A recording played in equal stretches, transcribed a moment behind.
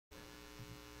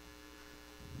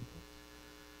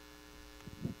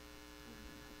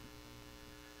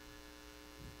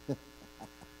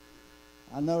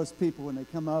I notice people when they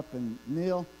come up and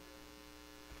kneel,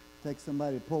 take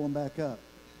somebody to pull them back up.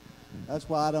 That's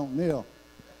why I don't kneel.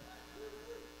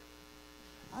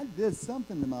 I did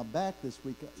something to my back this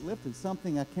week. I lifted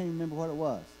something, I can't remember what it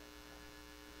was.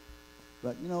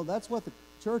 But, you know, that's what the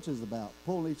church is about,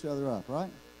 pulling each other up,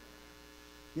 right?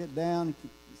 Get down,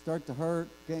 start to hurt,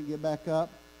 can't get back up.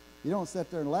 You don't sit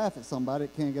there and laugh at somebody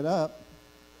that can't get up.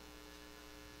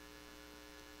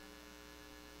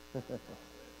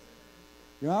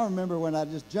 You know, I remember when I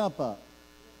just jump up.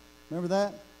 Remember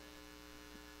that?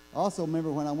 I also remember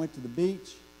when I went to the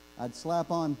beach, I'd slap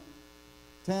on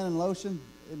tanning lotion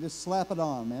and just slap it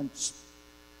on, man.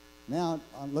 Now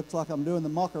it looks like I'm doing the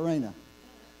Macarena.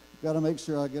 Got to make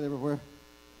sure I get everywhere.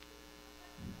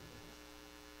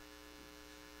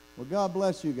 Well, God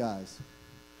bless you guys.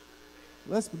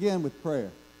 Let's begin with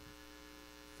prayer.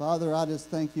 Father, I just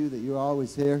thank you that you're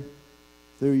always here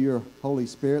through your Holy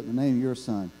Spirit in the name of your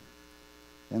Son.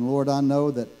 And Lord, I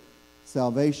know that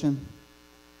salvation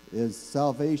is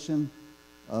salvation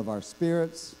of our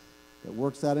spirits that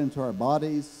works out into our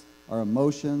bodies, our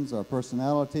emotions, our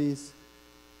personalities.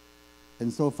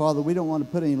 And so, Father, we don't want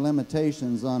to put any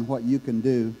limitations on what you can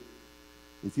do.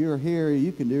 If you're here,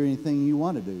 you can do anything you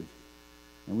want to do.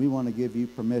 And we want to give you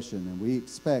permission. And we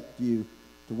expect you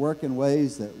to work in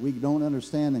ways that we don't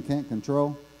understand and can't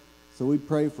control. So we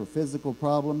pray for physical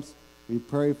problems. We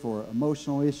pray for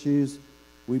emotional issues.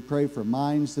 We pray for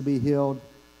minds to be healed.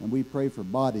 And we pray for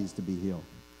bodies to be healed.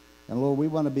 And Lord, we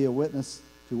want to be a witness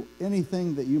to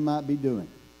anything that you might be doing.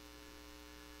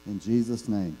 In Jesus'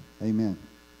 name, amen.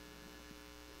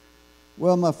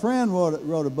 Well, my friend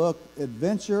wrote a book,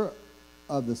 Adventure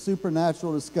of the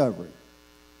Supernatural Discovery.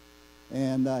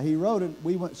 And he wrote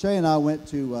it. Shay and I went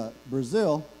to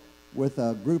Brazil with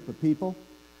a group of people,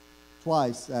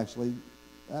 twice actually.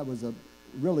 That was a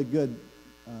really good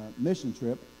mission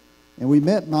trip. And we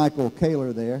met Michael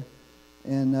Kaler there.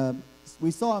 And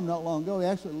we saw him not long ago. He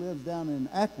actually lives down in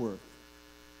Ackworth.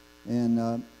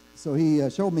 And so he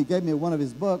gave me one of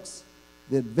his books,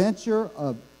 The Adventure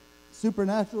of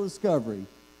Supernatural Discovery.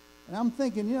 And I'm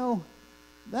thinking, you know,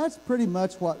 that's pretty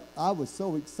much what I was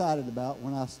so excited about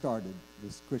when I started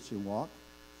this Christian walk.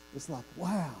 It's like,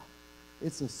 wow,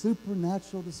 it's a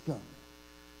supernatural discovery.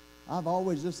 I've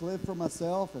always just lived for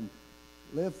myself and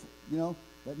lived, you know,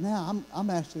 but now I'm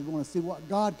actually going to see what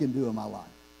God can do in my life.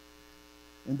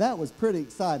 And that was pretty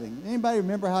exciting. Anybody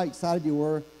remember how excited you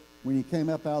were when you came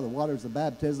up out of the waters of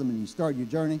baptism and you started your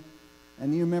journey?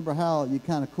 And you remember how you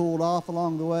kind of cooled off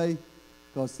along the way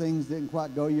because things didn't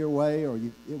quite go your way, or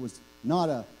it was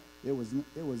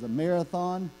a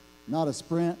marathon, not a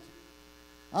sprint.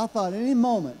 I thought any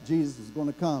moment Jesus was going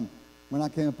to come when I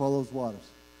came up all those waters.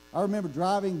 I remember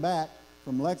driving back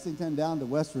from Lexington down to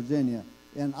West Virginia,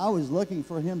 and I was looking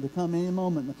for him to come any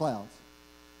moment in the clouds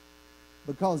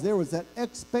because there was that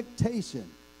expectation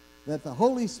that the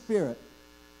Holy Spirit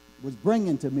was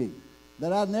bringing to me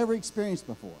that I'd never experienced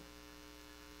before.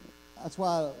 That's why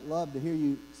I love to hear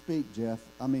you speak, Jeff.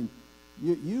 I mean,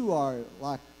 you are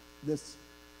like this,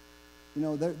 you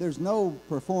know, there's no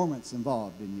performance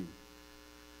involved in you.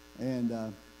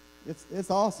 And it's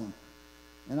awesome.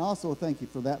 And also thank you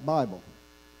for that Bible.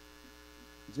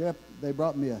 Jeff, they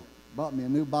brought me a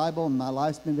new Bible, and my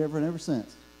life's been different ever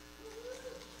since.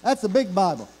 That's a big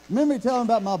Bible. Remember telling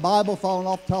about my Bible falling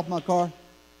off the top of my car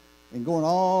and going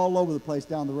all over the place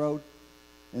down the road?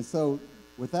 And so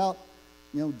without,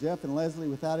 you know, Jeff and Leslie,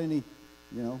 without any,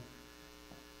 you know,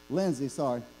 Lindsay,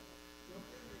 sorry.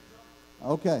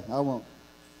 Okay, I won't.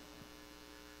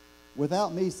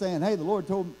 Without me saying, hey, the Lord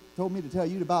told me to tell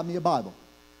you to buy me a Bible.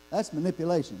 That's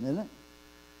manipulation, isn't it?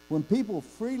 When people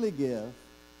freely give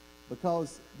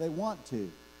because they want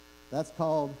to, that's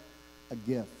called a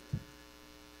gift.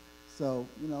 So,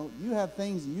 you know, you have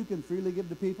things that you can freely give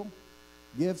to people,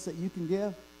 gifts that you can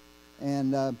give,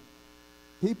 and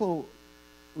people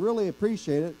really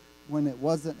appreciate it when it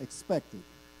wasn't expected.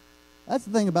 That's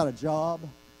the thing about a job.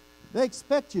 They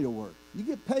expect you to work. You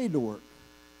get paid to work.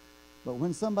 But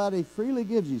when somebody freely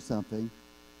gives you something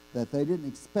that they didn't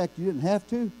expect, you didn't have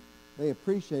to, they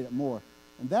appreciate it more.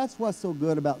 And that's what's so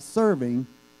good about serving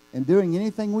and doing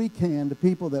anything we can to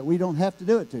people that we don't have to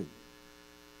do it to.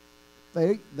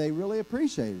 They really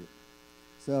appreciate it.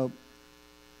 So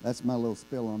that's my little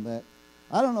spill on that.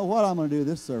 I don't know what I'm going to do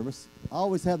this service. I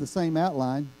always have the same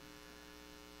outline,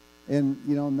 and,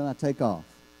 you know, and then I take off.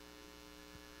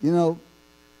 You know,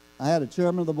 I had a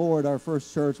chairman of the board, our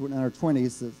first church, in our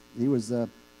 20s. He was the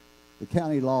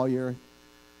county lawyer.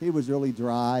 He was really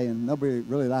dry, and nobody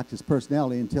really liked his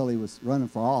personality until he was running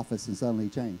for office, and suddenly he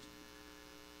changed.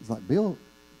 It's like, Bill,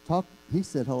 he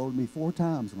said hello to me 4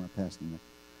 times when I passed him.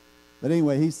 But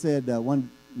anyway, he said one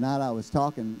night I was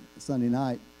talking Sunday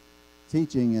night,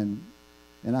 teaching,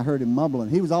 and I heard him mumbling.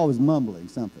 He was always mumbling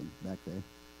something back there.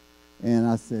 And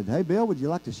I said, "Hey, Bill, would you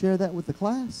like to share that with the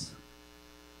class?"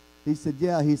 He said,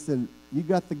 "Yeah." He said, "You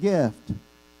got the gift,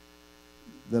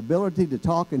 the ability to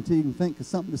talk until you can think of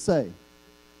something to say."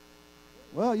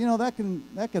 Well, you know, that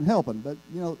can help him. But,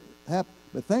 you know,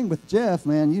 the thing with Jeff,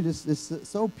 man, it's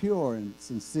so pure and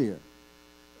sincere.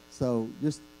 So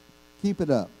just keep it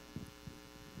up.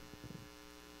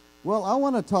 Well, I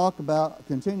want to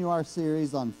continue our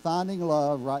series on finding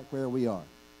love right where we are.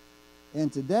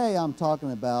 And today I'm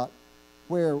talking about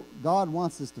where God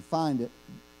wants us to find it.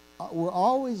 We're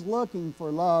always looking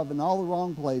for love in all the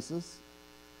wrong places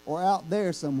or out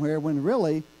there somewhere, when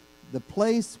really the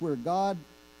place where God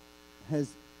has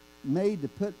made to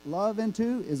put love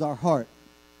into is our heart.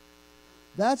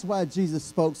 That's why Jesus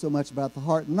spoke so much about the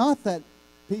heart. Not that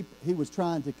he was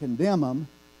trying to condemn them,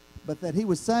 but that he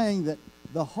was saying that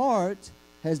the heart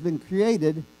has been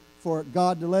created for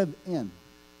God to live in.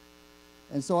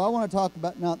 And so I want to talk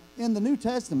about, now, in the New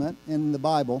Testament, in the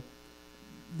Bible,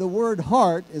 the word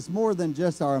heart is more than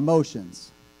just our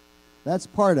emotions. That's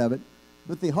part of it.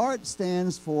 But the heart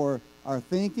stands for our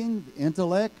thinking, the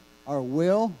intellect, our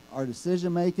will, our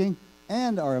decision-making,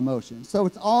 and our emotions. So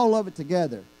it's all of it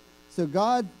together. So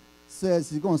God says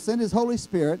he's going to send his Holy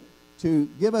Spirit to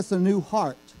give us a new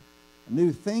heart, a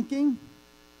new thinking,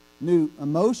 new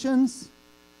emotions,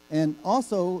 and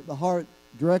also the heart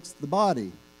directs the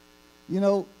body. You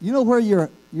know where your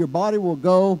body will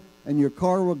go and your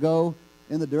car will go?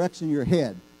 In the direction of your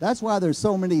head. That's why there's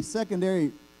so many second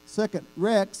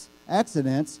wrecks,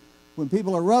 accidents, when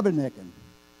people are rubbernecking.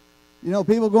 You know,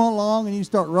 people going along and you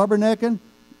start rubbernecking,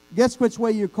 guess which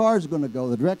way your car is going to go?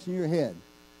 The direction of your head.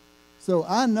 So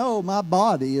I know my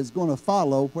body is going to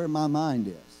follow where my mind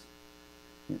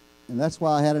is. And that's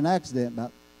why I had an accident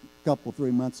about a couple,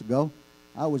 3 months ago.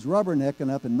 I was rubbernecking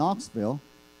up in Knoxville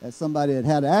as somebody had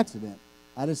had an accident.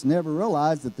 I just never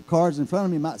realized that the cars in front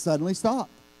of me might suddenly stop.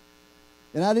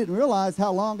 And I didn't realize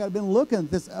how long I'd been looking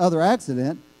at this other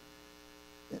accident.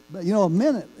 But, you know, a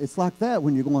minute, it's like that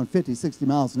when you're going 50, 60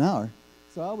 miles an hour.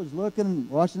 So I was looking and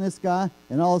watching this guy,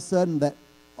 and all of a sudden that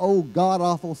old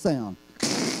god-awful sound.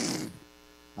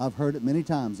 I've heard it many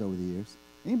times over the years.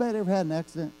 Anybody ever had an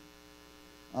accident?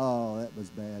 Oh, that was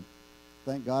bad.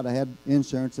 Thank God I had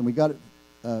insurance, and we got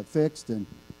it fixed, and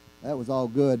that was all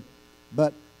good.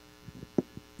 But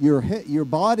your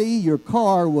body, your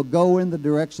car will go in the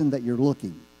direction that you're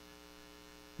looking.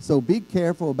 So be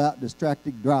careful about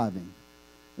distracted driving.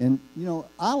 And, you know,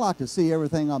 I like to see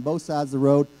everything on both sides of the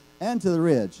road and to the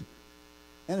ridge.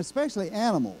 And especially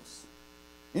animals.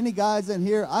 Any guys in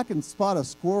here, I can spot a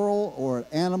squirrel or an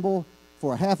animal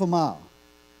for half a mile.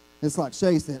 It's like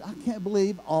Shay said, "I can't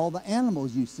believe all the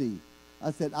animals you see."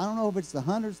 I said, "I don't know if it's the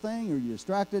hunter's thing or you're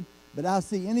distracted, but I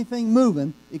see anything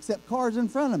moving except cars in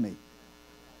front of me."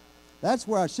 That's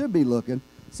where I should be looking.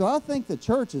 So I think the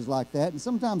church is like that, and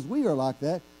sometimes we are like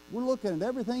that. We're looking at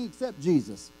everything except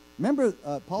Jesus. Remember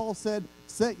Paul said,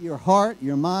 set your heart,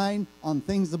 your mind on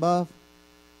things above,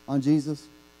 on Jesus?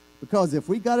 Because if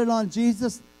we got it on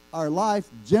Jesus, our life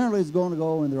generally is going to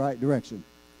go in the right direction.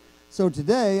 So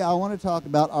today I want to talk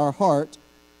about our heart.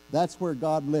 That's where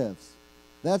God lives.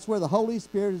 That's where the Holy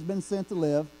Spirit has been sent to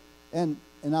live. And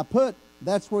I put,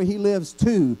 that's where he lives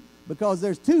too, because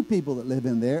there's two people that live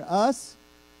in there, us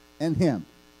and him.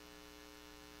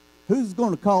 Who's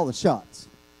going to call the shots?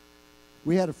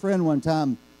 We had a friend one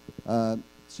time,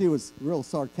 she was real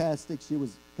sarcastic. She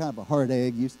was kind of a hard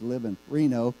egg, used to live in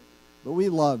Reno, but we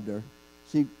loved her.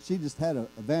 She just had an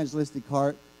evangelistic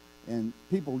heart, and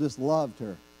people just loved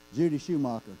her. Judy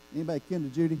Schumacher. Anybody kin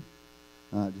to Judy?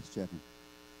 Just checking.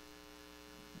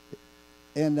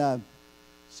 And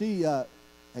she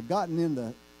had gotten in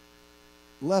the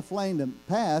left lane to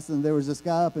pass, and there was this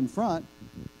guy up in front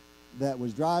that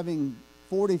was driving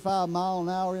 45 miles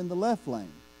an hour in the left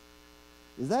lane.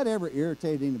 Does that ever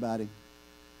irritate anybody?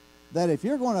 That if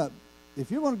you're going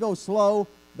to go slow,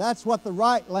 that's what the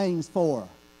right lane's for.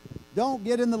 Don't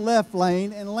get in the left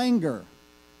lane and linger.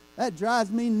 That drives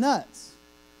me nuts.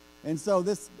 And so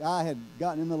this guy had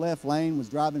gotten in the left lane, was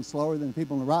driving slower than the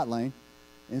people in the right lane.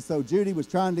 And so Judy was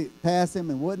trying to pass him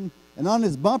and wouldn't. And on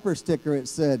his bumper sticker it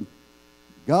said,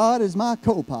 "God is my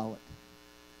co-pilot."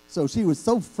 So she was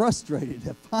so frustrated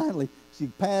that finally she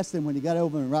passed him when he got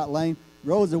over in the right lane,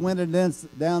 rolls the window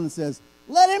down and says,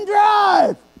 "Let him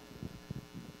drive!"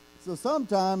 So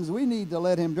sometimes we need to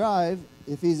let him drive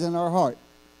if he's in our heart.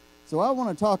 So I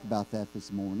want to talk about that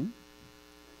this morning.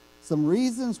 Some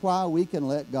reasons why we can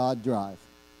let God drive.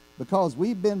 Because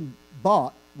we've been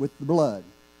bought with the blood.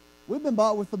 We've been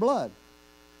bought with the blood.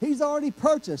 He's already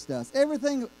purchased us.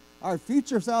 Everything, our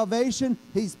future salvation,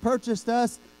 He's purchased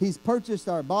us. He's purchased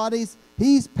our bodies.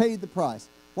 He's paid the price.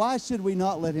 Why should we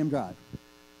not let Him drive?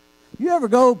 You ever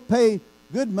go pay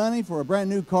good money for a brand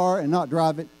new car and not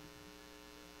drive it?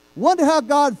 Wonder how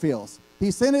God feels.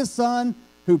 He sent His Son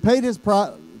who paid His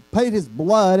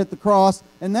blood at the cross,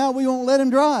 and now we won't let Him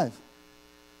drive.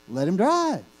 Let Him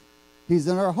drive. He's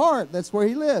in our heart. That's where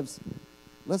He lives.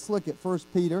 Let's look at 1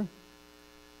 Peter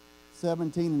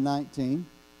 17 and 19.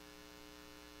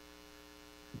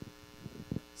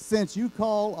 Since you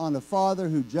call on a Father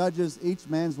who judges each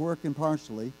man's work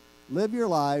impartially, live your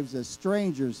lives as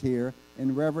strangers here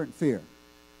in reverent fear.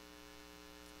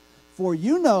 For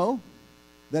you know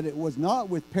that it was not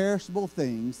with perishable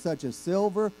things such as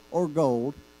silver or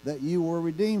gold that you were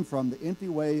redeemed from the empty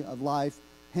way of life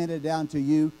handed down to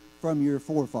you from your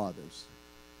forefathers,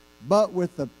 but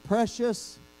with the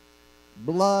precious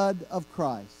blood of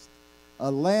Christ, a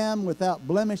lamb without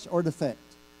blemish or defect.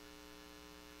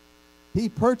 He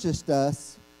purchased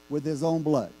us with His own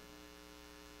blood.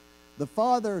 The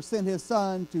Father sent His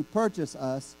Son to purchase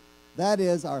us, that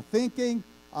is, our thinking,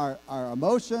 our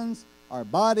emotions, our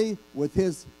body, with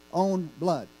His own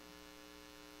blood.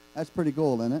 That's pretty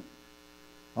cool, isn't it?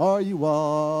 Are you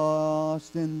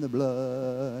washed in the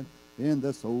blood, in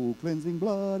the soul-cleansing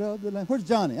blood of the Lamb? Where's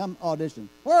Johnny? I'm auditioning.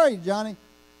 Where are you, Johnny?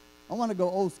 I want to go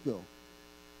old school.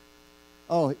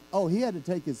 Oh, he had to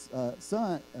take his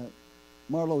son,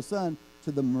 Marlowe's son,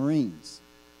 to the Marines.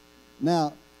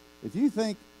 Now, if you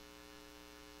thank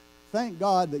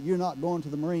God that you're not going to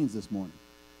the Marines this morning.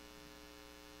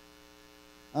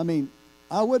 I mean,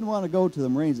 I wouldn't want to go to the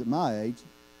Marines at my age,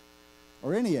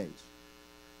 or any age.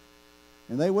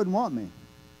 And they wouldn't want me.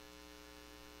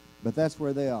 But that's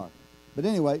where they are. But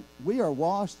anyway, we are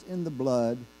washed in the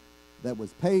blood that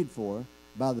was paid for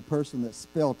by the person that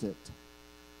spilt it.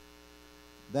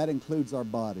 That includes our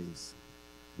bodies.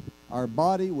 Our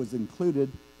body was included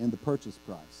in the purchase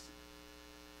price.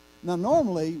 Now,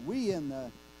 normally, we in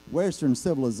Western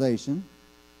civilization,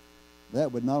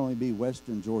 that would not only be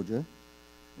Western Georgia,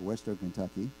 or Western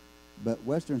Kentucky, but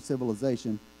Western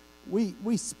civilization,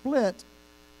 we split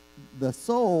the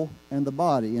soul and the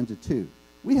body into two.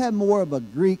 We have more of a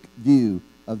Greek view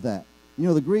of that. You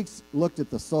know, the Greeks looked at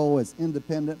the soul as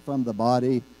independent from the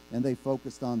body, and they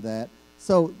focused on that.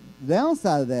 So the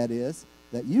downside of that is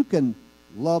that you can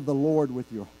love the Lord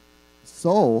with your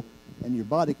soul, and your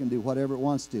body can do whatever it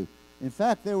wants to. In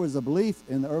fact, there was a belief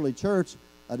in the early church,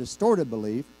 a distorted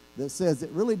belief, that says it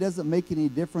really doesn't make any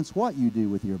difference what you do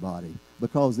with your body,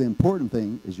 because the important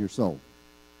thing is your soul.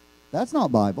 That's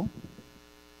not Bible.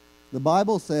 The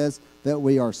Bible says that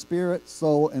we are spirit,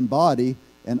 soul, and body,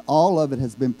 and all of it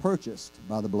has been purchased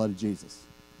by the blood of Jesus.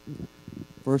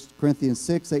 1 Corinthians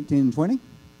 6, 18 and 20.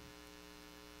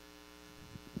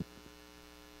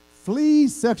 Flee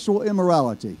sexual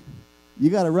immorality. You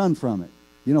got to run from it.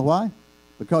 You know why?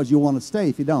 Because you'll want to stay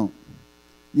if you don't.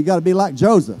 You got to be like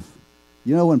Joseph.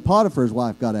 You know, when Potiphar's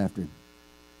wife got after him,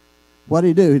 what did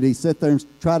he do? Did he sit there and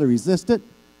try to resist it?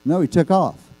 No, he took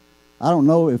off. I don't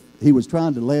know if he was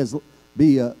trying to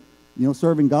be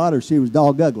serving God, or she was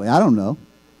dog ugly. I don't know.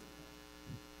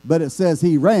 But it says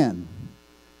he ran.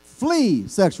 Flee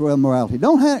sexual immorality.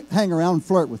 Don't hang around and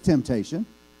flirt with temptation.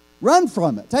 Run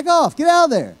from it. Take off. Get out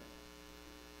of there.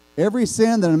 Every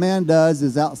sin that a man does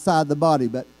is outside the body,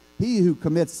 but he who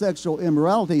commits sexual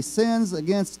immorality sins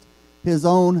against his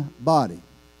own body.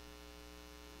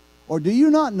 Or do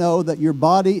you not know that your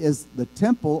body is the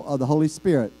temple of the Holy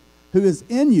Spirit, who is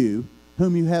in you,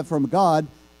 whom you have from God?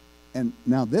 And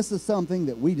now this is something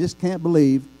that we just can't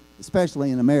believe,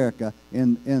 especially in America,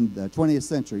 in the 20th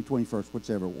century, 21st,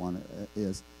 whichever one it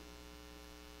is.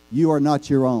 You are not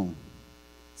your own.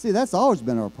 See, that's always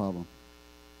been our problem.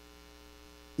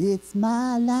 It's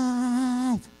my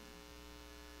life.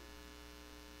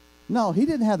 No, he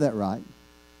didn't have that right.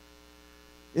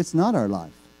 It's not our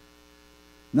life.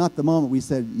 Not the moment we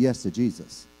said yes to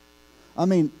Jesus. I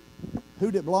mean,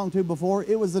 who did it belong to before?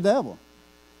 It was the devil.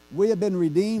 We have been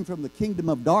redeemed from the kingdom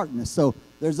of darkness. So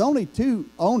there's only two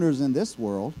owners in this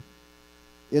world.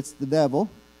 It's the devil,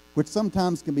 which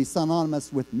sometimes can be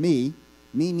synonymous with me.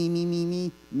 Me,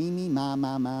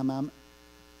 my.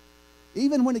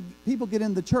 Even when people get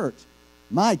in the church,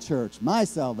 my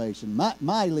salvation,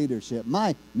 my leadership,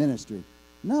 my ministry.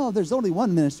 No, there's only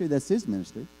one ministry, that's his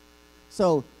ministry.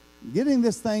 So getting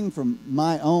this thing from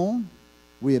my own,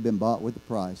 we have been bought with the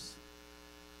price,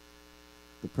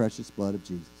 the precious blood of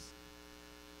Jesus.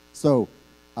 So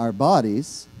our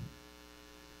bodies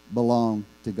belong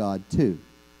to God too.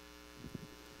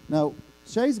 Now,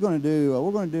 Shay's going to do,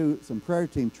 we're going to do some prayer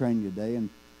team training today, and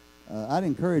I'd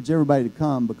encourage everybody to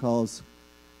come, because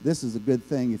this is a good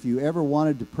thing. If you ever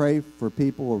wanted to pray for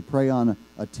people or pray on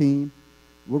a team,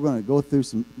 we're going to go through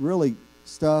some really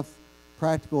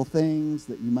practical things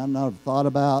that you might not have thought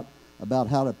about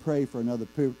how to pray for another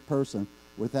person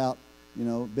without,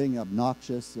 being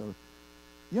obnoxious, or,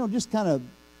 just kind of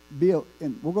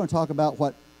and we're going to talk about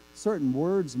what certain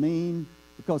words mean,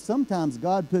 because sometimes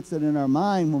God puts it in our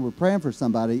mind when we're praying for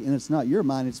somebody, and it's not your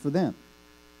mind, it's for them.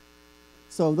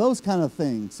 So those kind of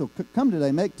things. So come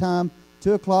today, make time,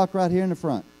 2 o'clock right here in the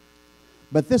front.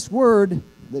 But this word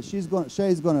that Shay's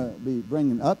going to be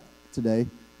bringing up today,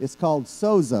 it's called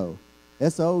sozo,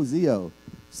 S-O-Z-O.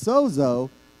 Sozo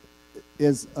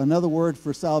is another word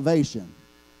for salvation.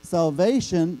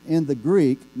 Salvation in the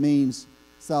Greek means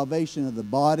salvation of the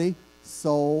body,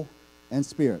 soul, and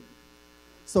spirit.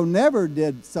 So never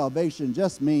did salvation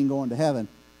just mean going to heaven.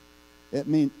 It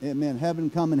meant heaven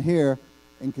coming here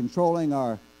and controlling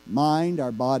our mind,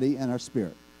 our body, and our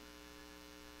spirit.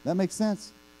 That makes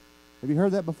sense? Have you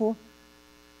heard that before?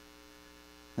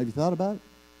 Have you thought about it?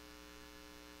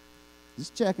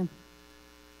 Just checking.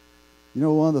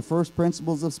 One of the first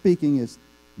principles of speaking is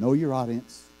know your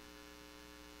audience.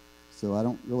 So I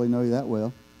don't really know you that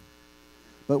well.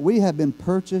 But we have been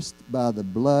purchased by the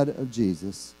blood of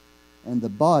Jesus, and the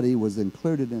body was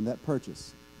included in that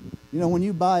purchase. When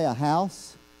you buy a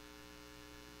house,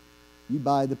 you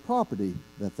buy the property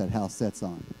that house sits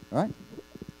on, right?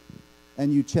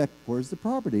 And you check, where's the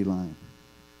property line,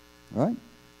 right?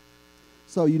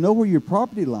 So you know where your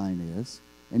property line is,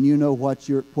 and you know what's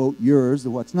your, quote, yours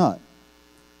and what's not.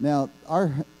 Now,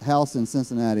 our house in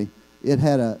Cincinnati, it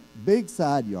had a big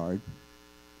side yard,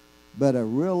 but a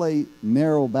really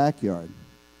narrow backyard.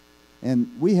 And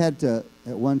we had to,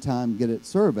 at one time, get it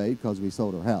surveyed because we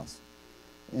sold our house.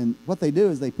 And what they do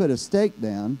is they put a stake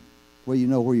down where you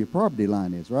know where your property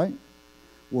line is, right?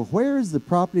 Well, where is the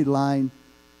property line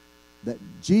that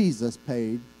Jesus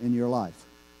paid in your life?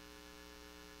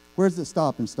 Where does it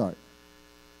stop and start?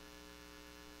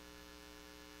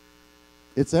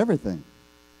 It's everything.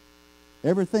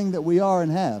 Everything that we are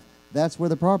and have, that's where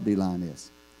the property line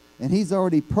is. And he's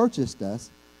already purchased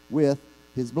us with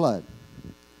his blood.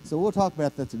 So we'll talk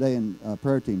about that today in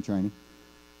prayer team training.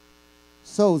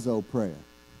 Sozo prayer.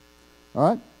 All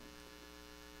right?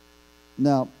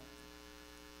 Now,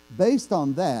 based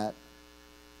on that,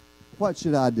 what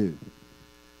should I do?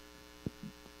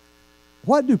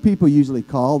 What do people usually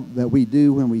call that we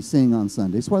do when we sing on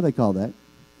Sundays? What do they call that?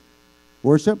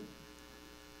 Worship?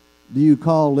 Do you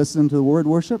call listening to the word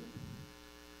worship?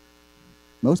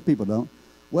 Most people don't.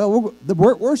 Well, the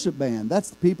worship band, that's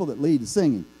the people that lead the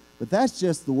singing. But that's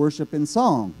just the worship in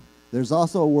song. There's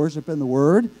also a worship in the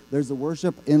word. There's a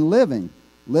worship in living.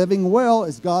 Living well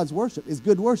is God's worship, is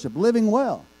good worship. Living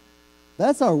well,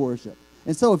 that's our worship.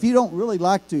 And so if you don't really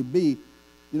like to be,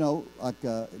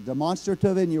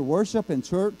 demonstrative in your worship in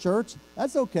church,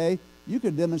 that's okay. You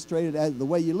can demonstrate it as the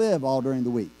way you live all during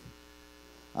the week.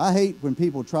 I hate when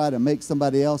people try to make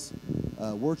somebody else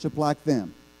worship like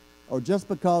them. Or just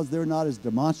because they're not as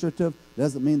demonstrative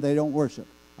doesn't mean they don't worship.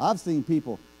 I've seen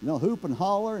people, hoop and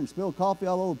holler and spill coffee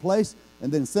all over the place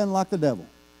and then sin like the devil.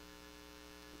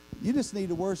 You just need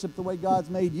to worship the way God's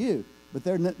made you. But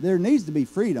there needs to be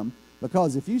freedom,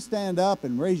 because if you stand up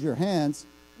and raise your hands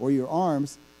or your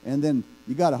arms and then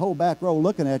you got a whole back row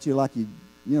looking at you like you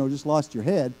just lost your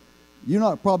head, you're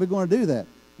not probably going to do that.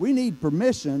 We need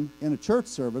permission in a church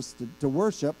service to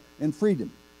worship in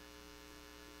freedom.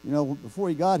 Before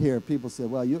he got here, people said,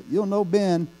 well, you'll know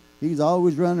Ben. He's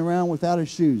always running around without his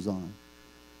shoes on.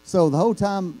 So the whole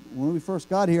time when we first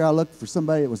got here, I looked for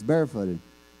somebody that was barefooted.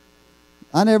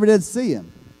 I never did see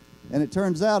him. And it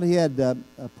turns out he had a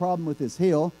problem with his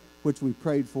heel, which we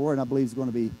prayed for, and I believe is going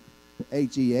to be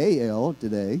H-E-A-L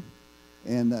today.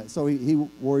 And so he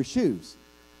wore his shoes.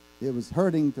 It was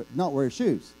hurting to not wear his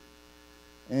shoes.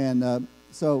 And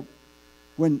so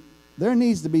when there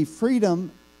needs to be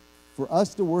freedom for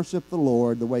us to worship the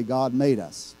Lord the way God made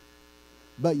us.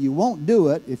 But you won't do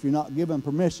it if you're not given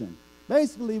permission.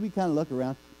 Basically, we kind of look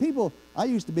around. People, I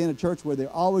used to be in a church where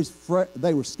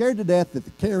they were scared to death that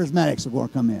the charismatics were going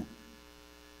to come in.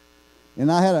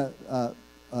 And I had a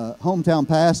hometown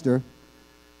pastor,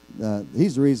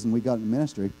 he's the reason we got in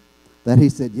ministry, that he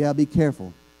said, yeah, be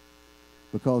careful.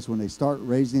 Because when they start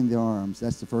raising their arms,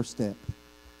 that's the first step.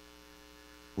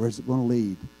 Where's it going to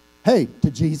lead? Hey,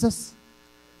 to Jesus.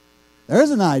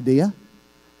 There's an idea.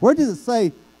 Where does it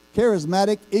say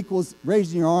charismatic equals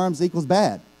raising your arms equals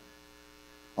bad?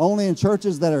 Only in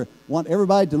churches that want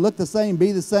everybody to look the same,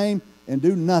 be the same, and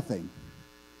do nothing.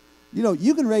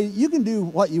 You can do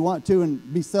what you want to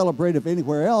and be celebrated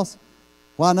anywhere else.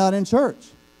 Why not in church?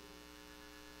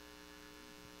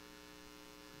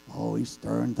 Oh, he's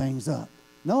stirring things up.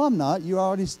 No, I'm not. You're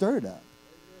already stirred up.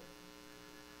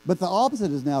 But the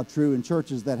opposite is now true in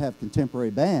churches that have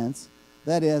contemporary bands.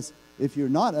 That is, if you're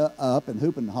not up and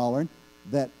hooping and hollering,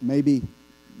 that maybe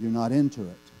you're not into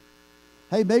it.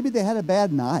 Hey, maybe they had a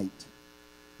bad night.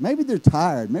 Maybe they're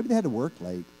tired. Maybe they had to work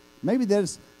late. Maybe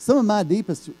there's some of my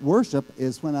deepest worship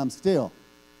is when I'm still.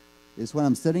 It's when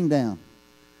I'm sitting down.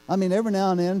 I mean, every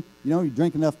now and then, you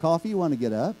drink enough coffee, you want to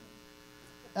get up.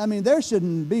 I mean, there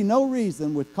shouldn't be no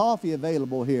reason with coffee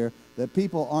available here that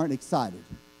people aren't excited.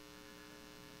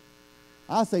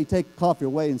 I say take coffee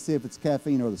away and see if it's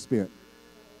caffeine or the Spirit.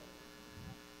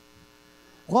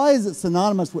 Why is it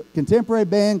synonymous with contemporary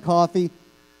band, coffee,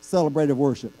 celebrative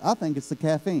worship? I think it's the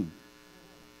caffeine.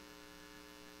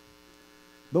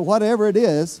 But whatever it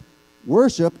is,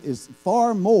 worship is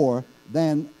far more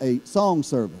than a song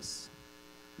service.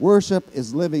 Worship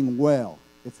is living well.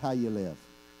 It's how you live.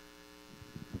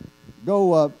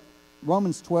 Go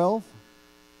Romans 12,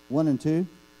 1 and 2.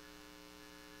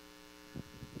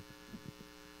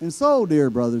 And so, dear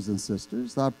brothers and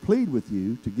sisters, I plead with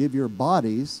you to give your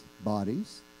bodies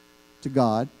to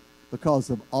God because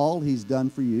of all he's done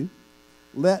for you.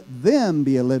 Let them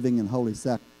be a living and holy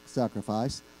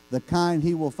sacrifice, the kind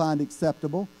he will find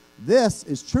acceptable. This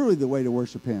is truly the way to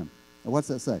worship him. Now, what's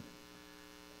that say?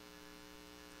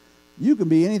 You can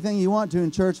be anything you want to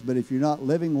in church, but if you're not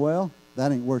living well,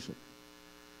 that ain't worship.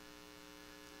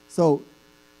 So,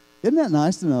 isn't that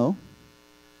nice to know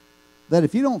that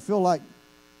if you don't feel like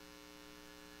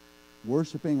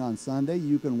worshiping on Sunday,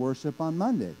 you can worship on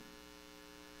Monday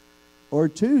or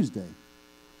Tuesday,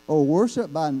 or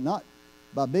worship by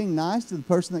being nice to the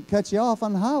person that cuts you off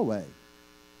on the highway.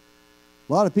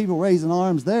 A lot of people raising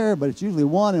arms there, but it's usually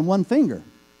one and one finger.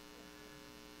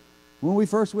 When we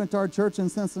first went to our church in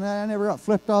Cincinnati, I never got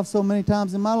flipped off so many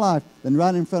times in my life than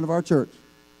right in front of our church.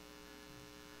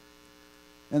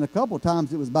 And a couple of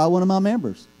times it was by one of my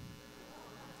members.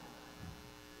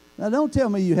 Now, don't tell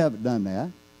me you haven't done that.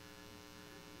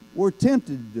 We're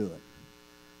tempted to do it.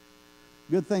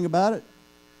 Good thing about it,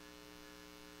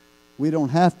 we don't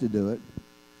have to do it.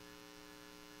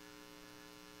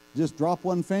 Just drop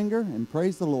one finger and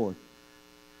praise the Lord.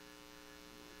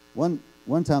 One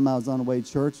time I was on the way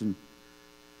to church and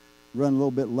run a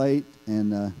little bit late,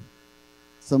 and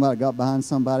somebody got behind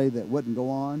somebody that wouldn't go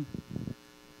on,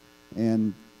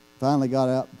 and finally got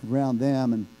out around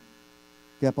them and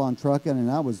kept on trucking,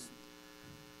 and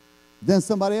then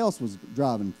somebody else was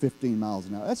driving 15 miles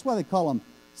an hour. That's why they call them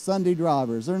Sunday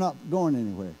drivers. They're not going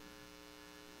anywhere.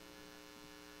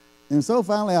 And so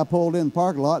finally I pulled in the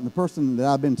parking lot, and the person that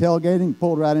I've been tailgating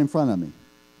pulled right in front of me,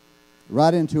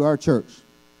 right into our church.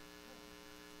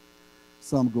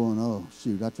 So I'm going, oh,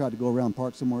 shoot. I tried to go around and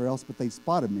park somewhere else, but they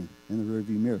spotted me in the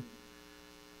rearview mirror.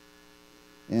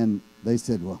 And they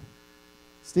said, well,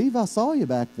 Steve, I saw you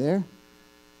back there.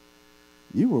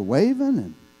 You were waving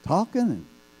and talking. And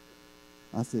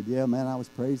I said, yeah, man, I was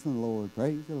praising the Lord.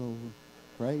 Praise the Lord.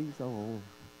 Praise the Lord.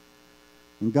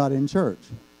 And got in church.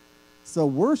 So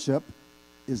worship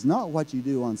is not what you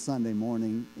do on Sunday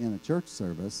morning in a church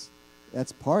service.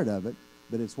 That's part of it,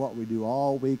 but it's what we do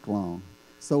all week long.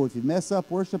 So if you mess up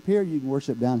worship here, you can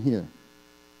worship down here.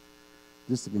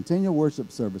 Just a continual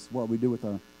worship service, what we do with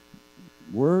our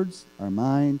words, our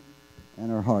mind,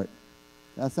 and our heart.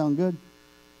 That sound good?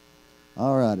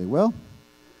 All righty. Well,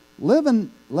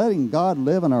 letting God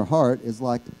live in our heart is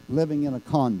like living in a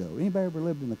condo. Anybody ever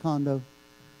lived in a condo?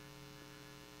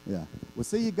 Yeah. Well,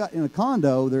 see, you got in a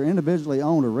condo, they're individually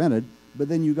owned or rented, but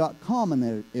then you got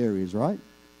common areas, right?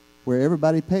 Where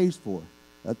everybody pays for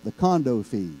at the condo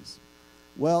fees.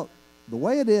 Well, the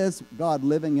way it is, God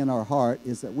living in our heart,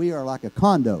 is that we are like a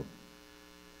condo.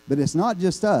 But it's not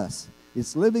just us.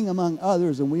 It's living among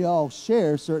others, and we all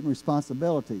share certain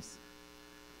responsibilities.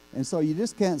 And so you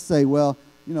just can't say, well,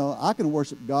 I can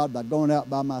worship God by going out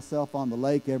by myself on the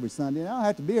lake every Sunday, and I don't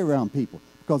have to be around people,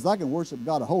 because I can worship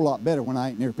God a whole lot better when I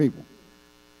ain't near people.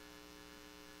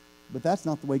 But that's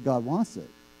not the way God wants it.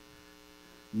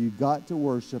 You've got to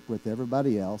worship with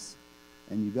everybody else,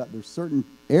 and there's certain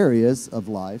areas of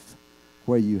life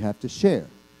where you have to share.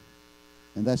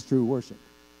 And that's true worship.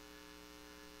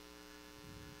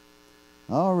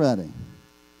 All righty.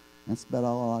 That's about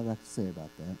all I got to say about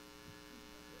that.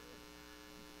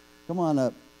 Come on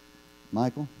up,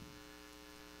 Michael.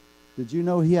 Did you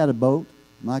know he had a boat,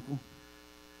 Michael?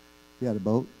 He had a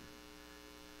boat?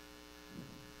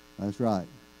 That's right.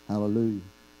 Hallelujah.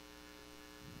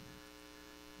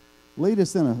 Lead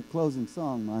us in a closing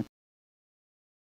song, Michael.